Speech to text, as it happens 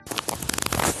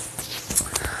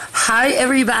Hi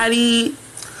everybody.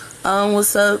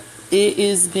 What's up? It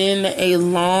has been a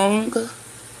long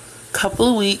couple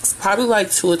of weeks, probably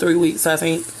like 2 or 3 weeks, I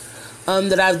think,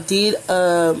 that I did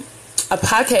a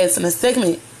podcast and a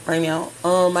segment right now.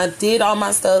 I did all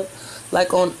my stuff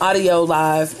like on audio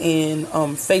live and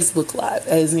Facebook live,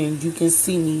 as in you can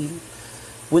see me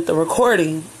with the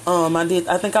recording.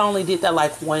 I think I only did that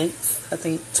like once. I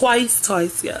think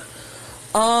twice, yeah.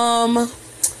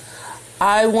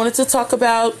 I wanted to talk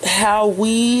about how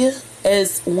we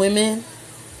as women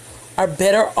are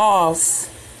better off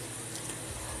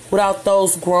without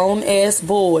those grown ass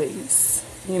boys.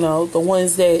 You know, the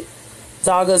ones that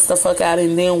dog us the fuck out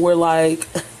and then we're like,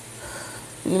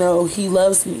 you know, he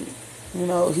loves me. You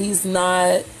know, he's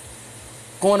not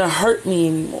going to hurt me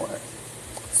anymore.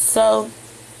 So,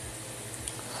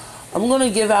 I'm going to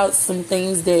give out some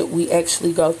things that we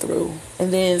actually go through.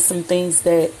 And then some things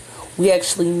that we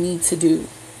actually need to do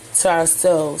to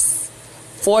ourselves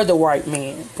for the right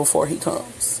man before he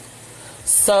comes.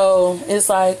 So, it's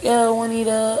like, yeah,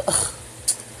 Juanita,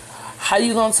 how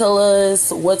you going to tell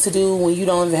us what to do when you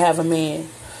don't even have a man?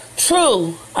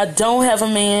 True, I don't have a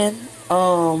man.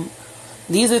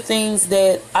 These are things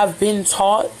that I've been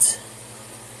taught.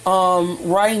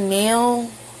 Right now,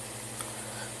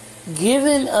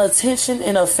 giving attention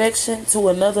and affection to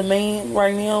another man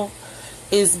right now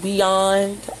is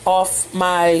beyond off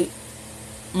my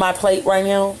plate right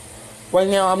now. Right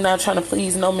now, I'm not trying to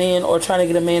please no man or trying to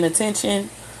get a man attention.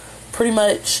 Pretty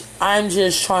much, I'm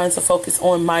just trying to focus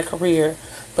on my career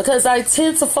because I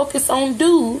tend to focus on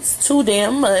dudes too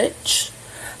damn much.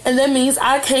 And that means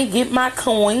I can't get my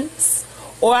coins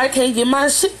or I can't get my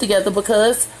shit together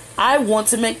because I want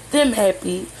to make them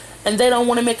happy and they don't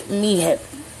want to make me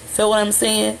happy. Feel what I'm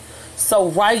saying? So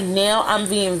right now, I'm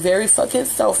being very fucking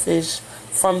selfish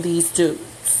from these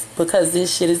dudes because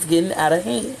this shit is getting out of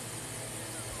hand.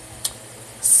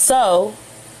 So,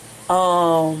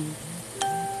 I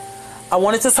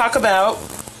wanted to talk about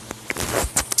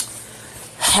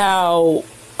how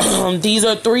these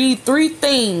are three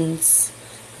things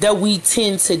that we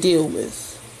tend to deal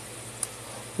with.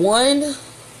 One,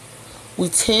 we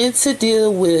tend to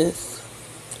deal with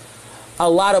a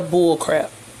lot of bull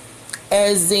crap.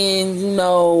 As in, you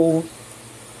know,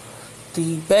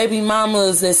 the baby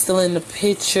mamas that's still in the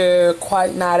picture,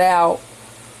 quite not out.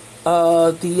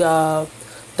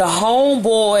 The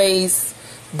homeboys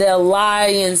that lie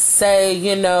and say,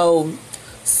 you know,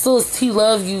 sis, he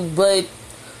love you, but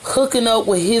hooking up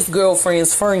with his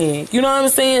girlfriend's friend. You know what I'm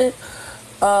saying?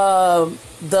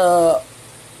 The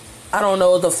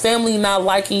family not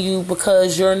liking you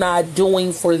because you're not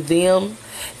doing for them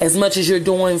as much as you're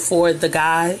doing for the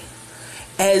guy.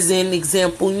 As an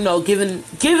example, you know, giving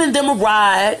them a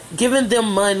ride, giving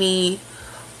them money,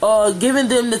 giving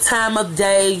them the time of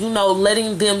day, you know,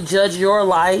 letting them judge your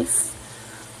life.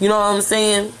 You know what I'm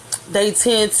saying? They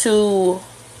tend to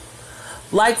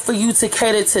like for you to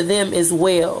cater to them as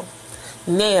well.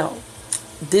 Now,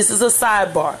 this is a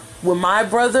sidebar. With my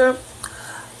brother,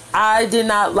 I did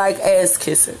not like ass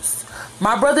kissers.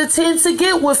 My brother tends to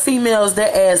get with females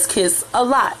that ass kiss a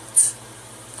lot.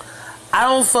 I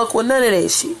don't fuck with none of that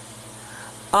shit.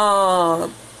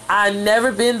 I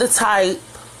never been the type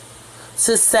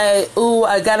to say, ooh,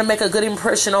 I gotta make a good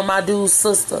impression on my dude's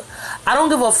sister. I don't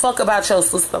give a fuck about your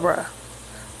sister, bruh.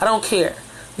 I don't care.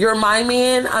 You're my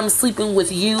man. I'm sleeping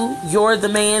with you. You're the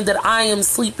man that I am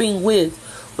sleeping with.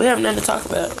 We have nothing to talk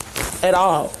about at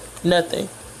all. Nothing.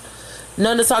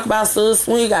 Nothing to talk about, sis.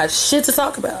 We ain't got shit to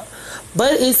talk about.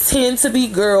 But it tends to be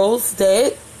girls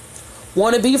that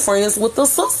want to be friends with the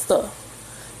sister.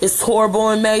 It's horrible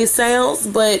and may sounds,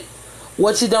 but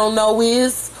what you don't know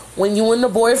is when you and the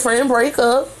boyfriend break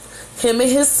up, him and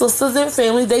his sisters and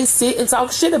family, they sit and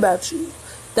talk shit about you.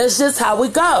 That's just how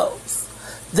it goes.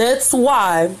 That's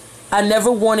why I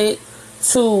never wanted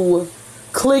to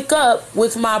click up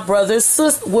with my brother's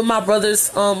sister, with my brother's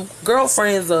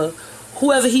girlfriends or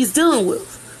whoever he's dealing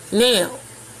with. Now,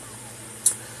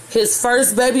 his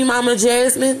first baby mama,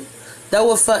 Jasmine, that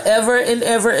will forever and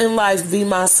ever in life be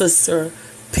my sister,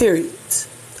 period.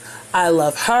 I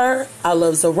love her. I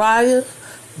love Zariah.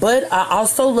 But I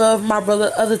also love my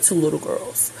brother's other 2 little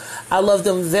girls. I love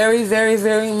them very, very,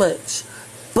 very much.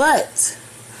 But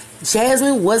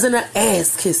Jasmine wasn't an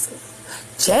ass kisser.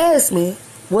 Jasmine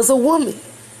was a woman.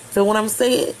 Feel what I'm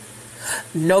saying?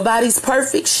 Nobody's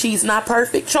perfect. She's not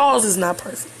perfect. Charles is not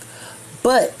perfect.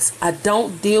 But I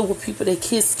don't deal with people that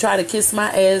try to kiss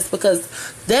my ass because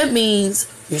that means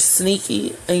you're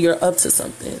sneaky and you're up to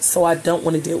something. So I don't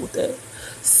want to deal with that.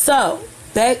 So,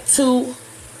 back to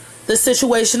the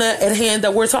situation at hand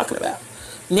that we're talking about.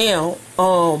 Now,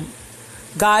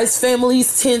 guys'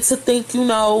 families tend to think,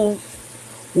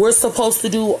 we're supposed to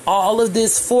do all of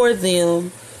this for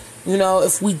them.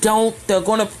 If we don't, they're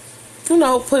gonna,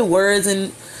 put words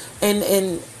and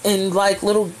like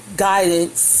little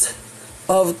guidance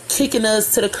of kicking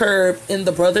us to the curb in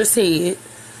the brother's head.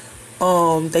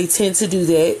 They tend to do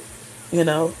that,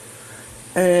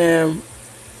 and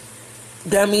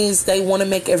that means they want to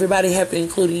make everybody happy,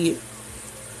 including you.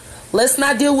 Let's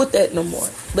not deal with that no more.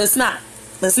 Let's not.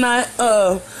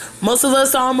 Most of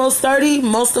us are almost 30.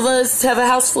 Most of us have a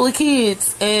house full of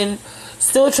kids and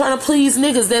still trying to please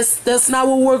niggas. That's not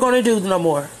what we're going to do no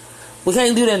more. We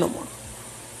can't do that no more.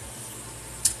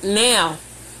 Now,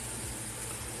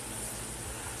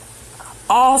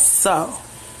 also,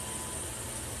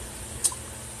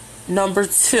 number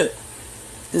 2.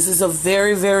 This is a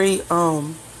very, very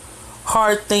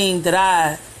hard thing that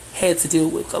I had to deal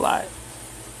with a lot.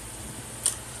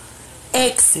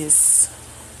 Exes.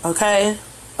 Okay?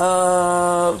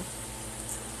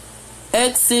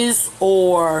 Exes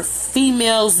or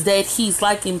females that he's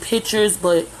liking pictures,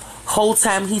 but whole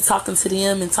time he talking to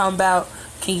them and talking about,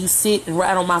 can you sit and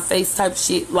ride on my face type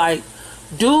shit. Like,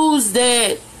 dudes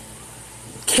that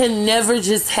can never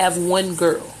just have one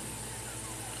girl.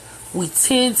 We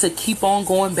tend to keep on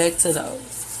going back to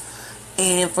those.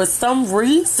 And for some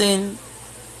reason,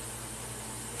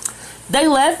 they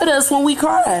laugh at us when we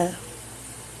cry.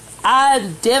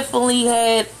 I definitely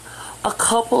had a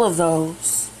couple of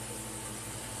those.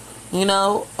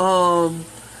 I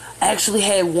actually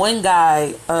had one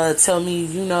guy tell me,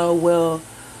 well,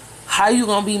 how you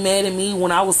gonna be mad at me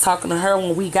when I was talking to her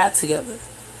when we got together?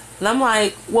 And I'm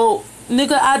like, well,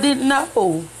 nigga, I didn't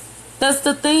know. That's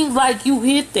the thing, like, you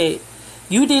hit that.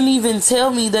 You didn't even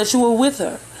tell me that you were with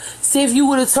her. See, if you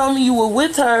would have told me you were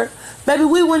with her, baby,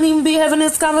 we wouldn't even be having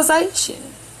this conversation.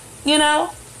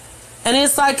 And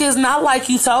it's like, it's not like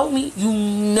you told me. You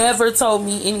never told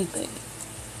me anything.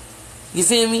 You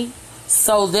feel me?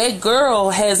 So that girl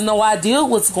has no idea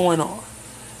what's going on.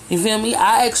 You feel me?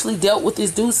 I actually dealt with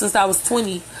this dude since I was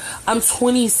 20. I'm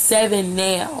 27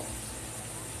 now.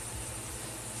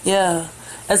 Yeah.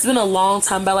 It's been a long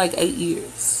time, about like 8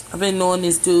 years. I've been knowing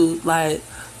this dude, like,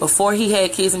 before he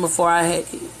had kids and before I had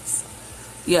kids.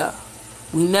 Yeah.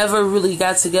 We never really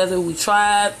got together. We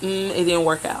tried. It didn't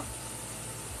work out.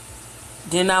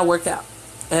 Did not work out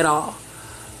at all.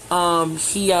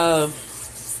 He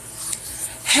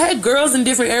had girls in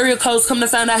different area codes. Come to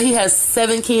find out he has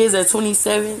 7 kids at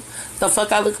 27. The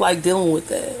fuck I look like dealing with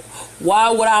that? Why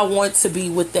would I want to be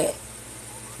with that?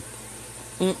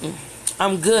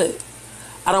 I'm good.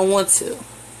 I don't want to.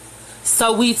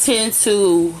 So we tend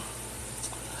to,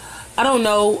 I don't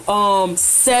know,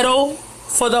 settle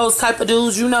for those type of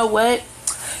dudes. You know what?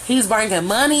 He's bringing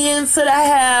money into the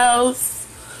house.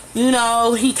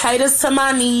 He caters to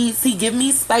my needs. He give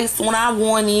me space when I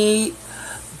want it.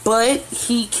 But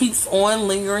he keeps on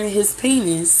lingering his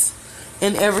penis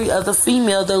in every other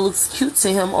female that looks cute to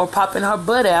him or popping her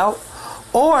butt out,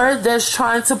 or that's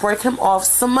trying to break him off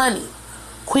some money.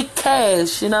 Quick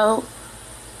cash,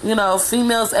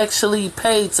 females actually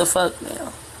pay to fuck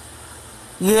now.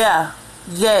 Yeah.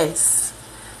 Yes,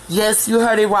 you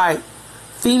heard it right.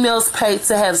 Females pay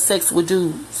to have sex with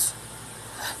dudes.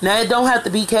 Now, it don't have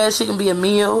to be cash. It can be a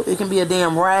meal. It can be a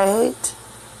damn ride.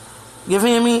 You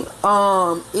feel me?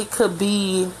 It could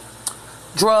be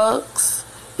drugs.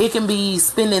 It can be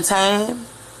spending time,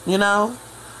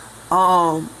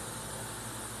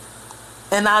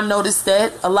 And I noticed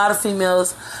that a lot of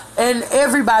females, and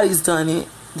everybody's done it,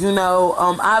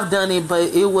 I've done it,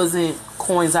 but it wasn't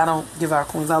coins. I don't give out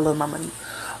coins. I love my money.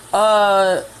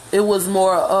 It was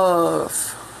more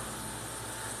of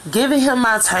giving him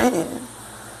my time.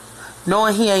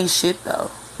 Knowing he ain't shit, though.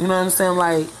 You know what I'm saying?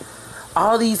 Like,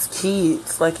 all these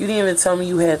kids. Like, you didn't even tell me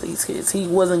you had these kids. He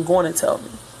wasn't going to tell me.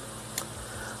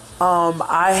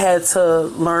 I had to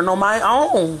learn on my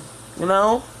own.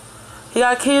 He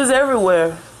got kids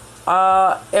everywhere.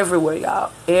 Everywhere,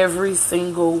 y'all. Every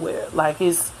single where. Like,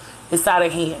 it's out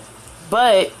of hand.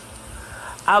 But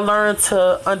I learned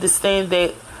to understand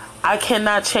that I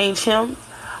cannot change him.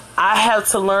 I have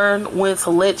to learn when to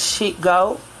let shit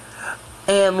go.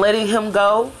 And letting him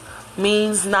go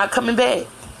means not coming back.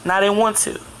 And I didn't want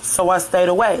to. So I stayed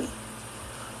away.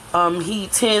 He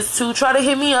tends to try to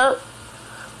hit me up.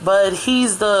 But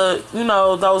he's the,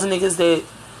 those niggas that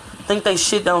think they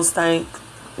shit don't stink.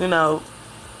 He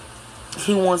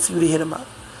wants you to hit him up.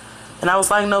 And I was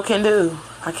like, no, can do.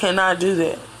 I cannot do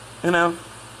that.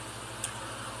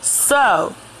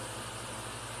 So,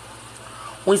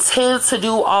 we tend to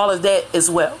do all of that as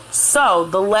well. So,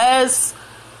 the last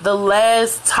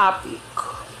topic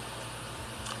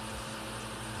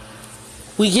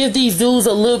We give these dudes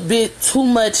a little bit too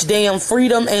much damn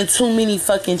freedom and too many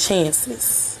fucking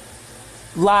chances.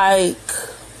 Like,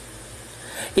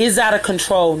 it's out of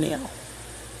control now.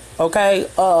 Okay?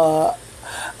 I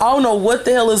don't know what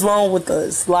the hell is wrong with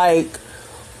us. Like,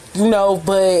 you know,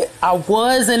 but I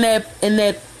was in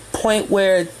that point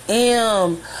where,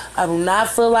 damn, I do not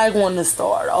feel like wanting to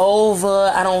start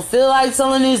over. I don't feel like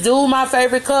telling this dude my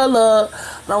favorite color.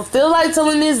 I don't feel like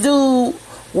telling this dude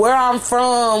where I'm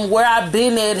from, where I've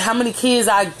been at, how many kids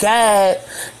I got.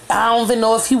 I don't even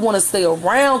know if he want to stay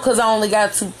around because I only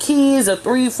got 2 kids, or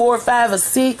 3, 4, 5, or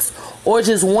 6, or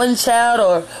just one child,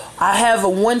 or I have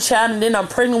one child and then I'm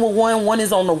pregnant with one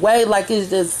is on the way. Like, it's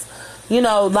just, you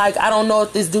know, like, I don't know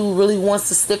if this dude really wants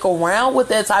to stick around with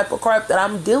that type of crap that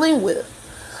I'm dealing with.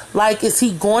 Like, is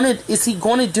he gonna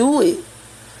do it?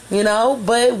 You know,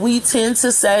 but we tend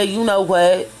to say, you know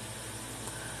what,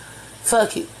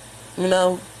 fuck it. You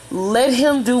know, let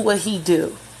him do what he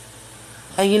do.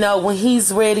 And, you know, when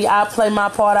he's ready, I play my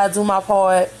part, I do my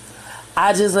part.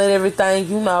 I just let everything,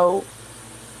 you know,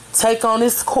 take on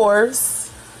its course.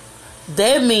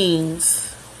 That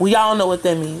means, we all know what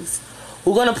that means.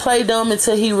 We're going to play dumb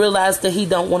until he realizes that he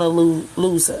don't want to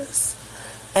lose us.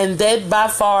 And that, by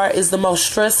far, is the most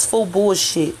stressful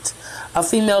bullshit a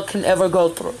female can ever go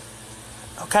through.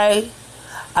 Okay?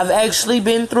 I've actually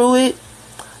been through it.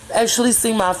 Actually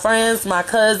seen my friends, my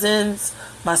cousins,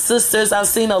 my sisters. I've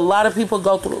seen a lot of people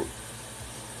go through.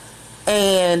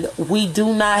 And we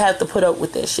do not have to put up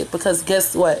with that shit, because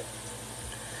guess what?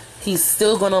 He's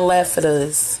still going to laugh at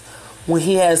us when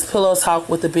he has pillow talk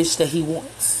with the bitch that he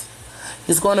wants.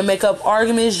 He's going to make up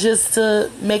arguments just to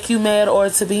make you mad or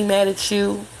to be mad at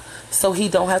you, so he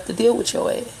don't have to deal with your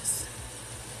ass.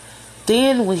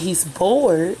 Then when he's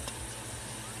bored,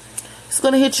 he's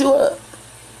going to hit you up.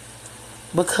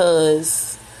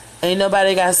 Because ain't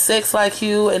nobody got sex like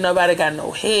you. Ain't nobody got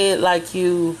no head like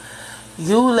you.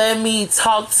 You let me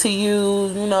talk to you.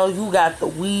 You know, you got the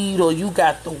weed or you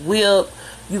got the whip.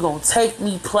 You gonna take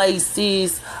me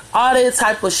places. All that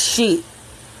type of shit.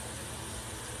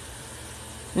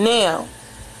 Now,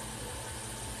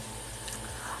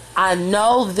 I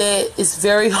know that it's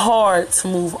very hard to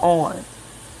move on.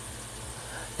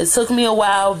 It took me a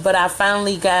while, but I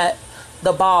finally got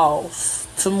the balls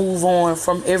to move on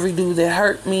from every dude that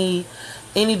hurt me.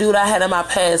 Any dude I had in my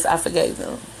past, I forgave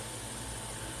them.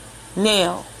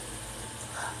 Now,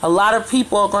 a lot of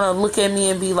people are going to look at me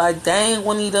and be like, dang,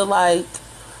 Juanita, like,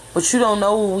 but you don't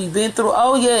know what we've been through.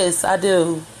 Oh, yes, I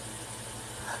do.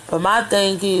 But my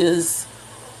thing is,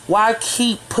 why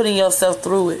keep putting yourself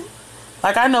through it?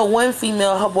 Like, I know one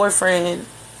female, her boyfriend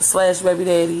 / baby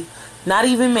daddy, not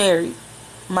even married,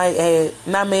 might add,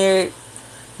 not married,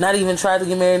 not even tried to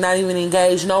get married, not even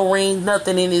engaged, no ring,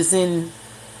 nothing, and is in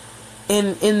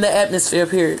the atmosphere,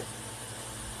 period.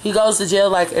 He goes to jail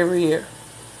like every year.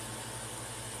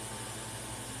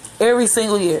 Every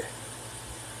single year.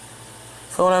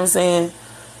 Feel what I'm saying?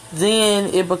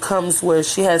 Then it becomes where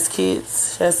she has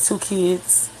kids. She has 2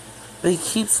 kids. But he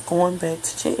keeps going back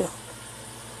to jail.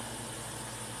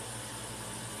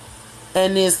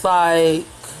 And it's like,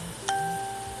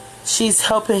 she's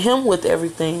helping him with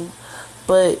everything,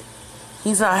 but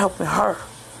he's not helping her.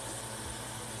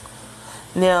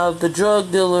 Now, the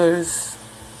drug dealers,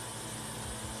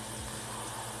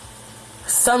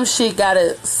 some shit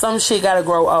gotta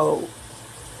grow old.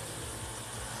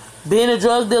 Being a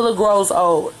drug dealer grows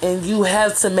old, and you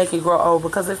have to make it grow old,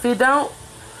 because if you don't,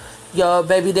 your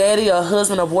baby daddy or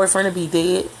husband or boyfriend will be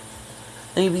dead,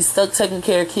 and you'll be stuck taking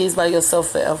care of kids by yourself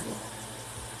forever.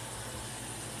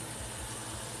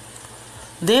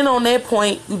 Then on that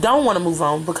point, you don't want to move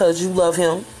on because you love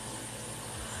him,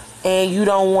 and you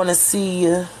don't want to see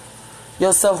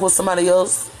yourself with somebody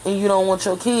else, and you don't want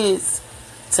your kids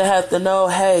to have to know,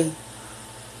 hey,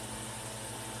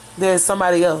 there's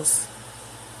somebody else.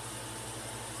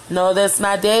 No, that's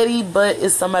not daddy, but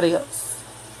it's somebody else.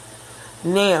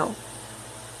 Now,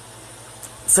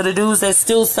 so the dudes that's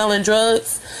still selling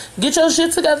drugs, get your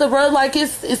shit together, bro. Like,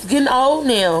 it's getting old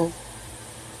now.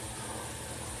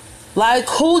 Like,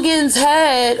 who getting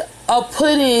tired of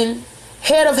putting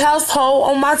head of household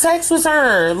on my tax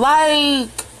return? Like,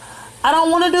 I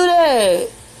don't want to do that.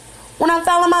 When I'm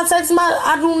filing my tax,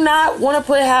 I do not want to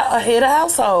put a head of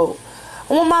household.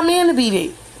 I want my man to be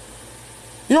there.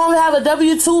 You don't have a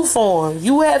W-2 form.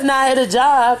 You have not had a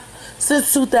job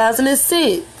since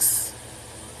 2006.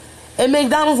 At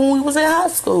McDonald's when we was in high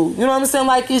school. You know what I'm saying?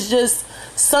 Like, it's just,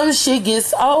 some shit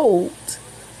gets old.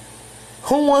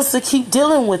 Who wants to keep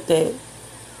dealing with that?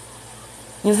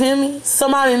 You feel me?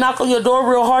 Somebody knock on your door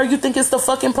real hard, you think it's the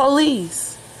fucking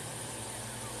police.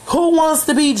 Who wants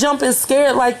to be jumping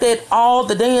scared like that all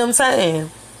the damn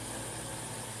time?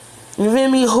 You feel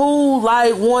me? Who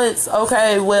like wants,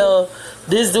 okay, well,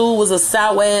 this dude was a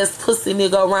sour ass pussy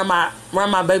nigga around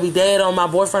my baby dad or my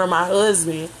boyfriend or my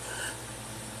husband.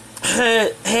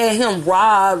 Had him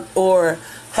robbed or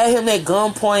had him at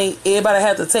gunpoint. Everybody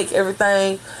had to take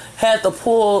everything. Had to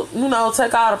pull,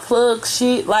 take all the plug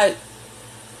shit. Like,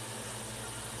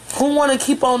 who want to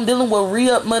keep on dealing with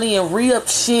re-up money and re-up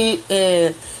shit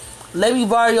and let me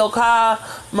borrow your car,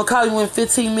 I'm going to call you in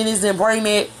 15 minutes and bring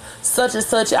that such and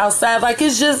such outside. Like,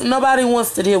 it's just, nobody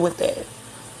wants to deal with that.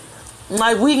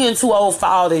 Like, we getting too old for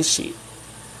all this shit.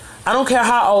 I don't care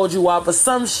how old you are, but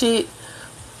some shit,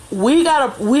 we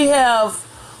have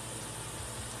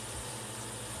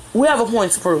a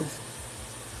point to prove.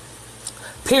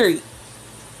 Period.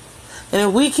 And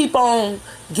if we keep on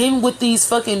getting with these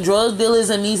fucking drug dealers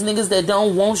and these niggas that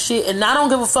don't want shit, and I don't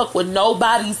give a fuck what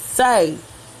nobody say.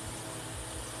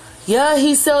 Yeah,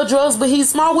 he sell drugs, but he's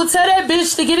smart. Well, tell that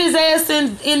bitch to get his ass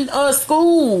in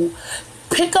school.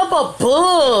 Pick up a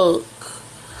book.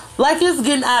 Like, it's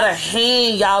getting out of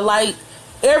hand, y'all. Like,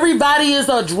 everybody is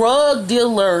a drug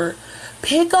dealer.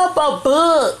 Pick up a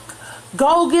book.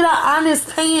 Go get an honest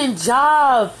paying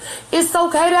job. It's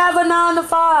okay to have a 9 to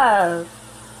 5.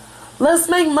 Let's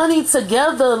make money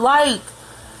together. Like,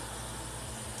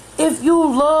 if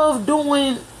you love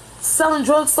selling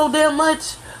drugs so damn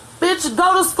much, bitch,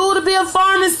 go to school to be a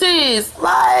pharmacist.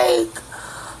 Like,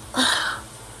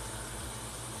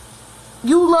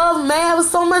 you love math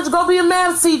so much, go be a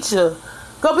math teacher.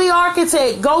 Go be an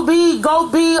architect. Go be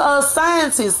a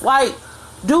scientist. Like,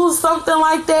 do something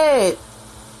like that.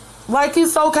 Like,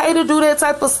 it's okay to do that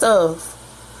type of stuff.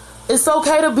 It's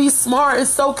okay to be smart.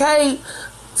 It's okay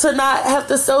to not have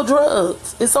to sell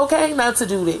drugs. It's okay not to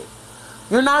do that.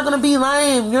 You're not gonna be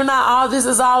lame. You're not, this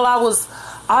is all I was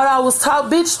taught.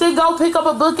 Bitch, then go pick up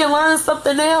a book and learn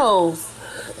something else.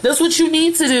 That's what you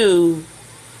need to do.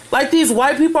 Like, these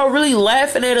white people are really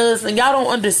laughing at us, and y'all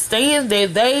don't understand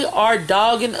that they are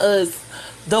dogging us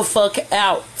the fuck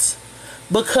out.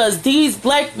 Because these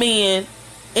black men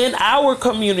in our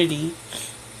community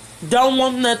don't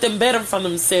want nothing better for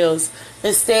themselves.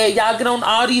 Instead, y'all get on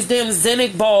all these damn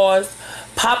Xanax bars,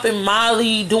 popping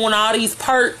Molly, doing all these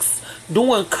perks,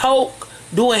 doing coke,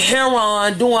 doing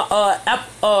heroin, doing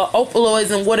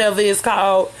opioids and whatever it's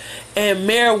called, and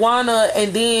marijuana,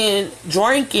 and then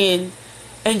drinking,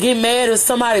 and get mad if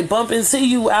somebody bump into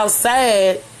you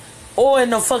outside or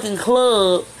in the fucking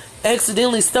club,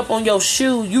 accidentally step on your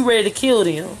shoe, you ready to kill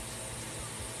them.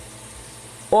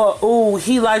 Or, ooh,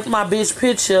 he liked my bitch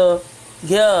picture.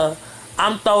 Yeah,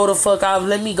 I'm throw the fuck off.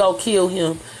 Let me go kill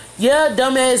him. Yeah,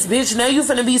 dumbass bitch. Now you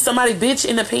finna be somebody bitch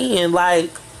in the pen. Like,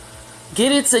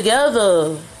 get it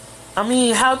together. I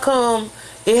mean, how come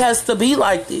it has to be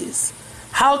like this?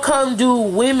 How come do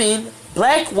women,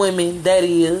 black women that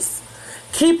is,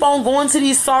 keep on going to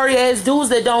these sorry ass dudes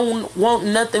that don't want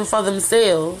nothing for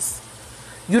themselves?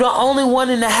 You the only one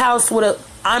in the house with an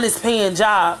honest paying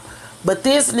job. But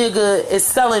this nigga is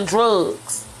selling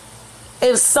drugs.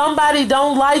 If somebody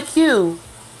don't like you,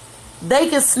 they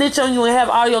can snitch on you and have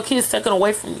all your kids taken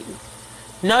away from you.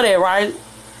 Know that, right?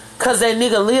 Because that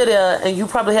nigga live there and you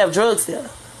probably have drugs there.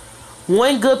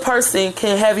 One good person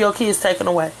can have your kids taken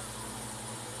away.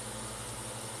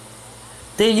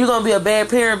 Then you're going to be a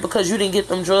bad parent because you didn't get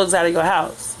them drugs out of your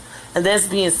house. And that's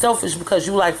being selfish because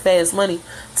you like fast money.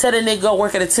 Tell that nigga go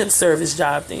work at a temp service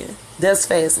job then. That's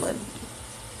fast money.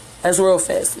 That's real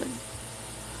fast money.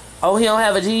 Oh, he don't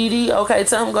have a GED? Okay,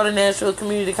 tell him to go to Nashville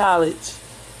Community College.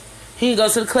 He can go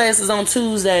to the classes on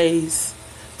Tuesdays.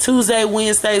 Tuesday,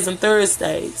 Wednesdays, and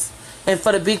Thursdays. And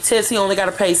for the big test, he only got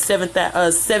to pay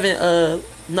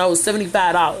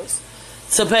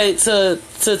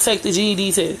 $75 to take the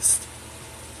GED test.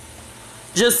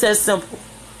 Just that simple.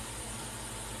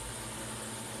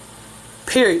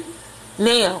 Period.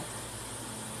 Now,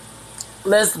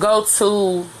 let's go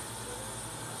to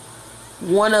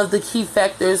one of the key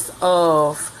factors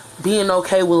of being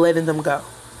okay with letting them go.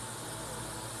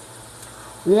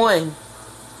 One,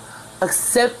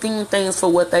 accepting things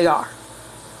for what they are.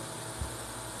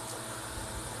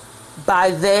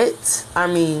 By that, I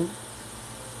mean,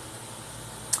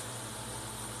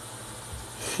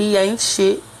 he ain't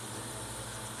shit.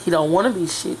 He don't want to be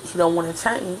shit. He don't want to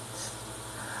change.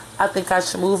 I think I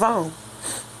should move on.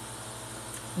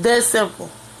 That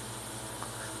simple.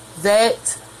 That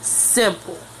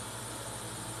simple.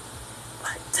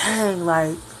 Like, dang,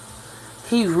 like,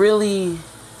 he really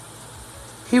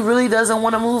doesn't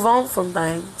want to move on from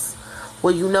things.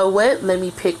 Well, you know what? Let me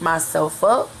pick myself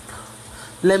up.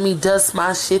 Let me dust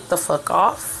my shit the fuck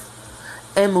off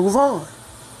and move on.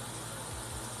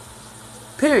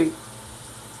 Period.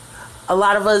 A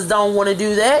lot of us don't want to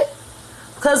do that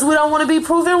because we don't want to be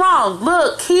proven wrong.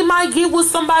 Look, he might get with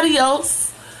somebody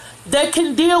else that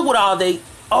can deal with all that.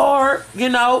 Or, you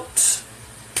know,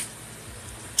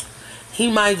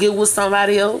 he might get with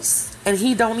somebody else and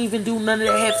he don't even do none of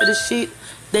that half of the shit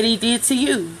that he did to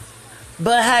you.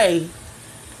 But hey,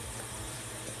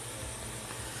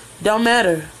 don't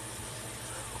matter.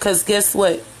 Because guess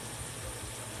what?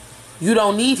 You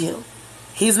don't need him.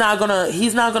 He's not gonna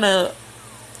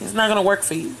work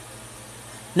for you.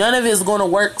 None of it's gonna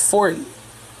work for you.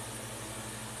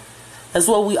 That's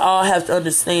what we all have to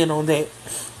understand on that.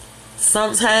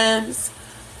 Sometimes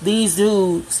these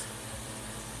dudes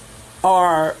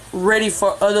are ready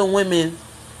for other women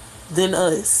than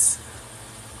us.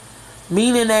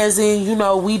 Meaning as in, you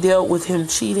know, we dealt with him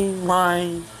cheating,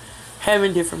 lying,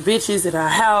 having different bitches at our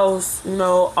house, you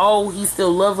know, oh, he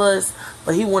still love us,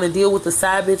 but he want to deal with the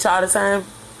side bitch all the time.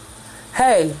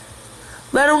 Hey,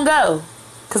 let him go.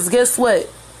 Because guess what?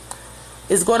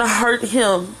 It's going to hurt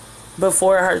him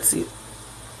before it hurts you.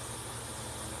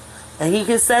 And he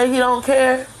can say he don't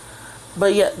care,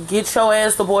 but yeah, get your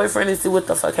ass the boyfriend and see what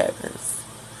the fuck happens.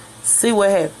 See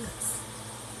what happens.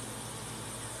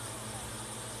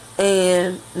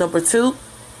 And number 2,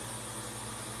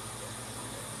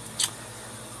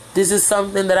 this is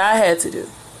something that I had to do,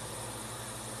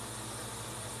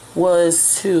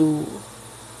 was to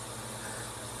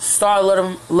start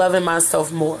loving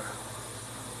myself more.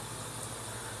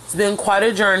 It's been quite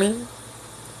a journey.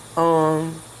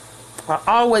 I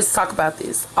always talk about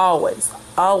this. Always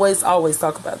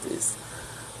talk about this.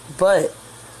 But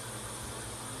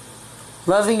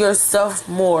loving yourself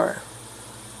more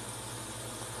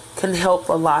can help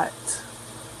a lot.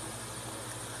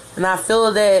 And I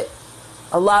feel that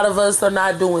a lot of us are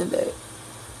not doing that.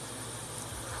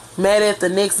 Mad at the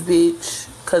next bitch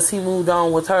because he moved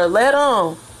on with her. Let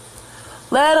him.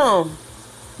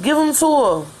 Give him to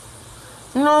her.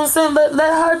 You know what I'm saying? Let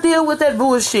her deal with that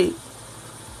bullshit.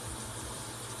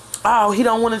 Oh, he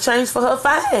don't want to change for her?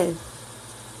 Fine.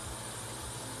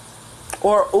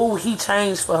 Or, oh, he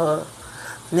changed for her.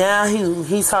 Now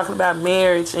he's talking about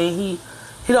marriage and he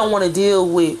don't want to deal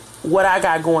with what I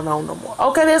got going on no more.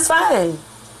 Okay, that's fine.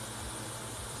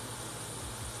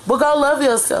 But go love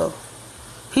yourself.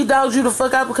 He dogged you the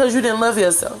fuck out because you didn't love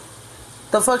yourself.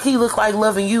 The fuck he look like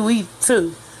loving you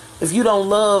too. If you don't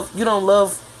love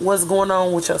what's going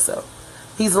on with yourself.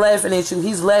 He's laughing at you.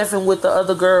 He's laughing with the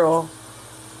other girl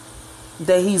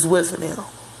that he's with now.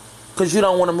 Because you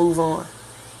don't want to move on.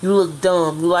 You look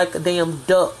dumb. You like a damn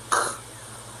duck.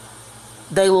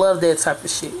 They love that type of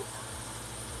shit.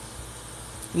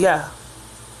 Yeah.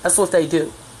 That's what they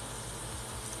do.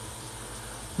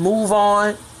 Move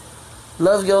on.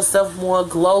 Love yourself more.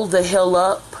 Glow the hell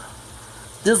up.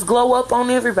 Just glow up on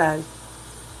everybody.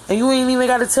 And you ain't even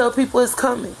got to tell people it's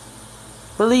coming.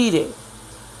 Believe it.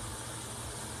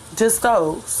 Just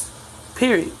those.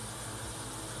 Period.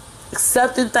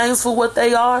 Accepting things for what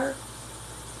they are.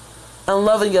 And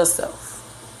loving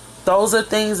yourself. Those are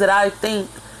things that I think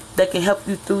that can help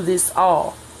you through this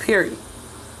all. Period.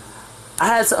 I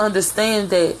had to understand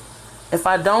that if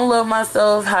I don't love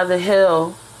myself, how the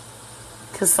hell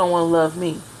can someone love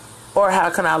me? Or how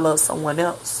can I love someone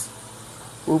else?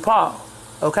 RuPaul.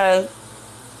 Okay?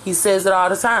 He says it all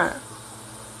the time.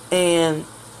 And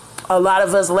a lot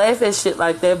of us laugh at shit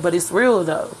like that, but it's real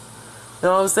though. You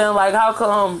know what I'm saying? Like, how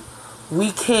come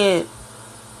we can't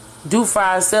do for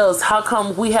ourselves? How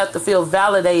come we have to feel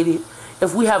validated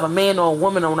if we have a man or a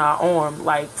woman on our arm?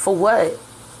 Like, for what?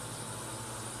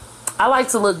 I like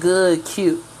to look good,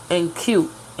 cute,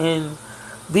 and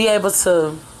be able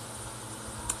to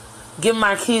give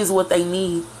my kids what they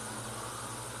need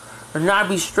and not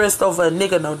be stressed over a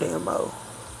nigga no damn more.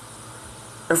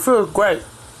 It feels great.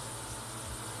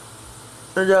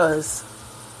 It does.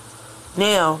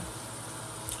 Now,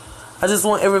 I just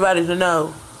want everybody to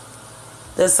know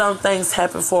that some things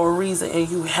happen for a reason and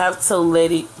you have to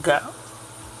let it go.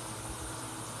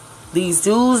 These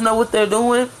dudes know what they're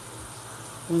doing.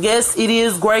 Yes, it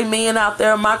is great men out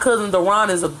there. My cousin Deron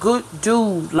is a good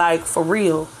dude, like, for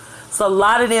real. It's a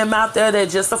lot of them out there that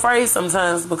just afraid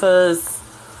sometimes because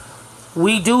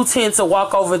we do tend to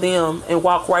walk over them and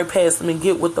walk right past them and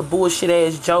get with the bullshit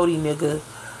ass Jody nigga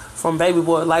from Baby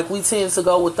Boy. Like, we tend to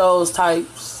go with those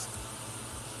types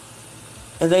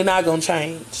and they not gonna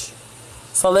change.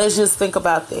 So let's just think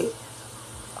about that.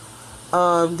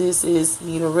 This is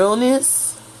Nita Realness.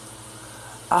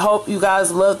 I hope you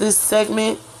guys love this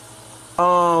segment.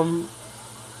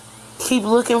 Keep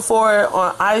looking for it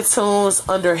on iTunes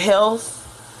under health.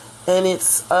 And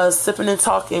it's Sipping and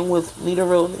Talking with Nita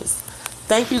Realness.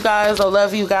 Thank you guys. I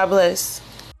love you. God bless.